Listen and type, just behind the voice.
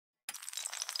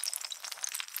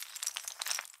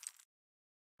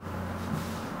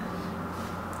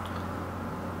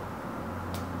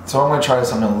So I'm going to try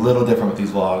something a little different with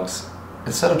these vlogs.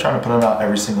 Instead of trying to put them out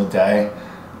every single day,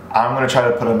 I'm going to try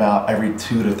to put them out every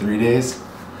 2 to 3 days.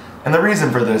 And the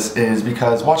reason for this is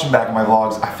because watching back at my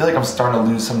vlogs, I feel like I'm starting to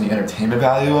lose some of the entertainment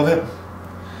value of it.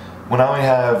 When I only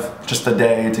have just a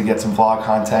day to get some vlog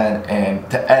content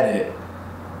and to edit,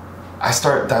 I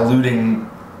start diluting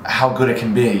how good it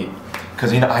can be.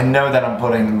 Because I know that I'm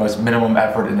putting the most minimum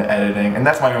effort into editing, and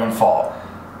that's my own fault.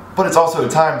 But it's also a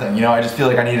time thing, I just feel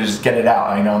like I need to just get it out.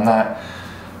 I'm not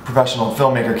professional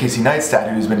filmmaker Kacey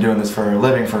who's been doing this for a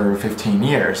living for 15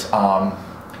 years.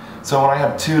 So when I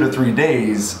have 2 to 3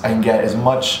 days, I can get as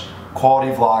much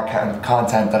quality vlog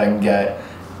content that I can get,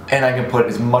 and I can put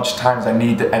as much time as I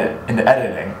need to edit into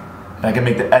editing. And I can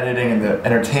make the editing and the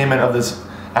entertainment of this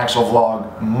actual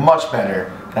vlog much better.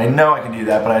 And I know I can do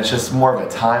that, but it's just more of a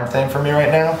time thing for me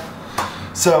right now.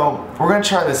 So we're gonna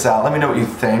try this out. Let me know what you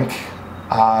think.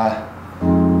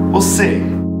 We'll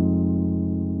see.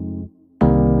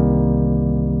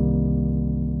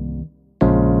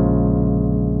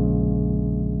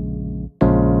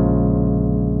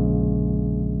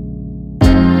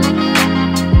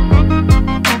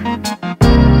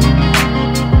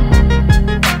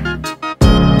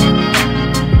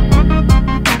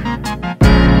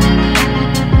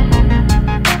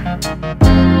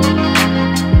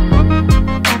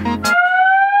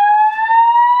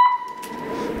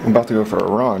 I'm about to go for a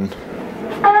run.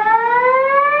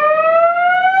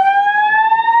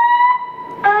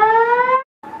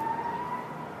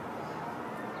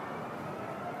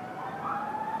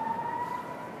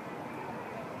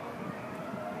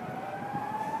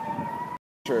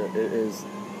 Sure, it is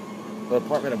the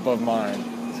apartment above mine.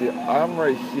 See, I'm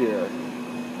right here.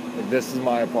 Like, this is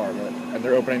my apartment, and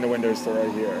they're opening the windows to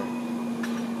right here.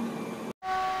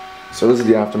 So this is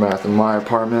the aftermath of my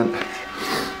apartment.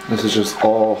 This is just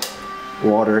all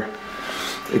water.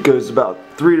 It goes about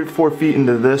 3 to 4 feet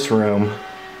into this room.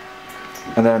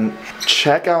 And then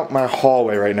check out my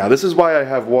hallway right now. This is why I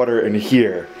have water in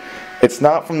here. It's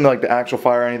not from the actual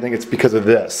fire or anything, it's because of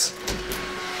this.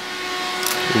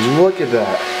 Look at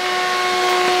that.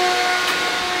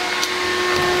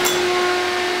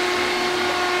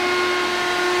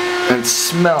 And it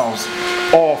smells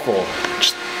awful.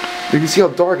 You can see how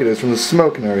dark it is from the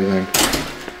smoke and everything.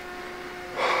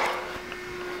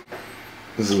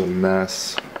 This is a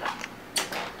mess.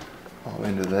 All the way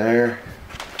into there.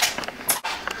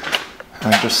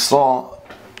 And I just saw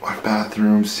our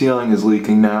bathroom ceiling is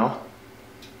leaking now.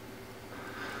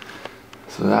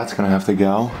 So that's gonna have to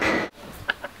go.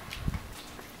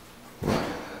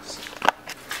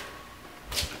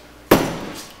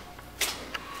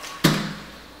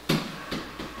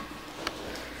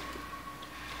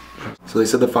 So they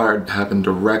said the fire happened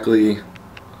directly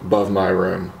above my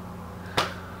room.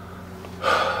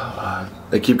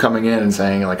 They keep coming in and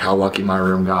saying how lucky my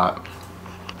room got.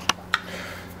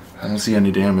 I don't see any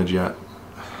damage yet.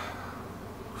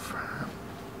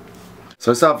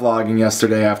 So I stopped vlogging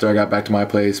yesterday after I got back to my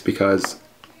place because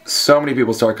so many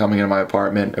people started coming into my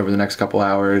apartment over the next couple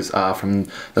hours, from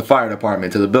the fire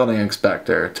department to the building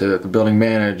inspector to the building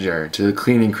manager to the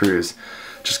cleaning crews.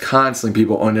 Just constantly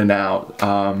people in and out,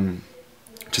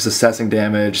 just assessing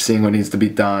damage, seeing what needs to be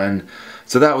done.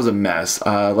 So that was a mess.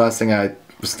 Last thing I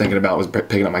was thinking about was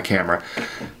picking up my camera.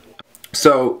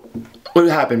 So what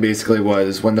happened basically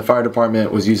was when the fire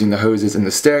department was using the hoses in the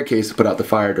staircase to put out the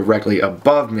fire directly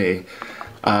above me,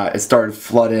 it started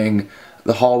flooding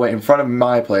the hallway in front of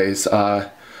my place,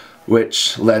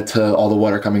 which led to all the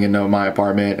water coming into my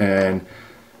apartment and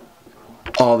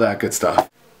all that good stuff.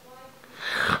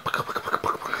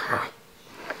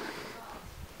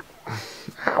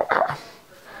 Ow, ow.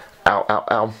 Ow, ow,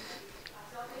 ow.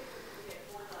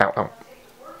 Ow, ow.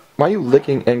 Why are you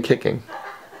licking and kicking?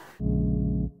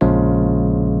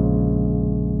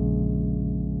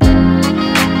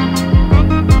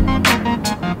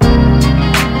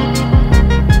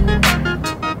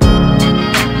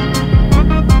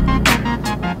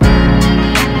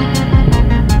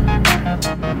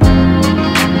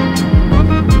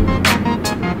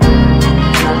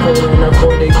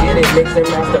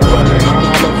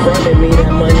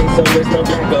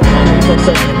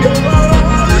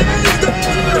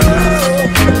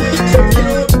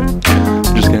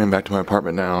 Back to my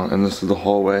apartment now, and this is the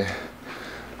hallway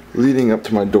leading up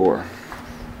to my door.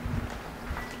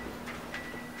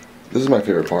 This is my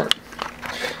favorite part.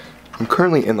 I'm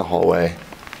currently in the hallway,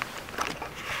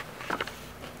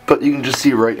 but you can just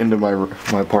see right into my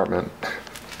apartment.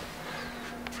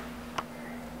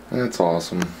 That's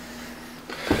awesome.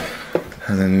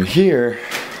 And then in here,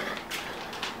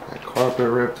 my carpet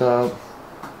ripped up.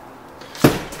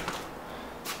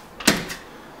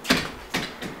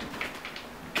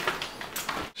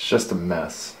 just a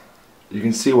mess. You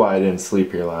can see why I didn't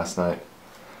sleep here last night.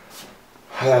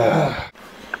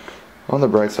 On the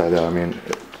bright side though, I mean,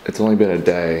 it's only been a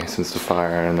day since the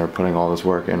fire and they're putting all this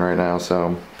work in right now,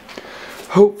 so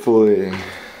hopefully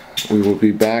we will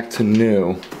be back to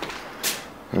new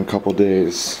in a couple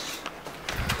days.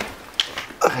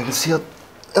 I can see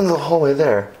in the hallway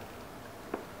there.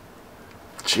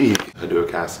 Gee. I do a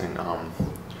casting,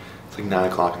 it's like 9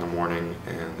 o'clock in the morning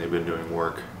and they've been doing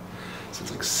work since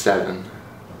like 7.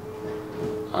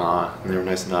 And they were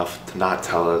nice enough to not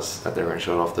tell us that they were going to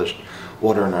shut off the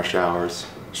water in our showers.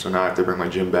 So now I have to bring my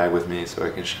gym bag with me so I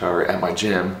can shower at my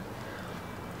gym.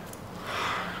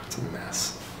 It's a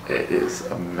mess. It is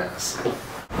a mess.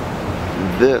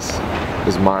 This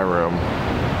is my room,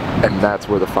 and that's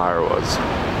where the fire was.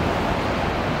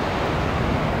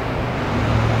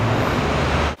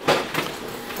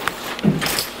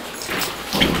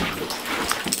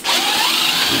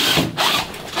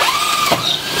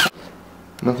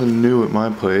 Nothing new at my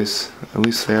place. At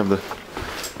least they have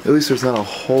at least there's not a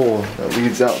hole that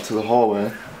leads out to the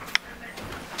hallway.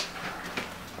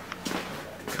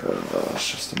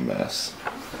 It's just a mess.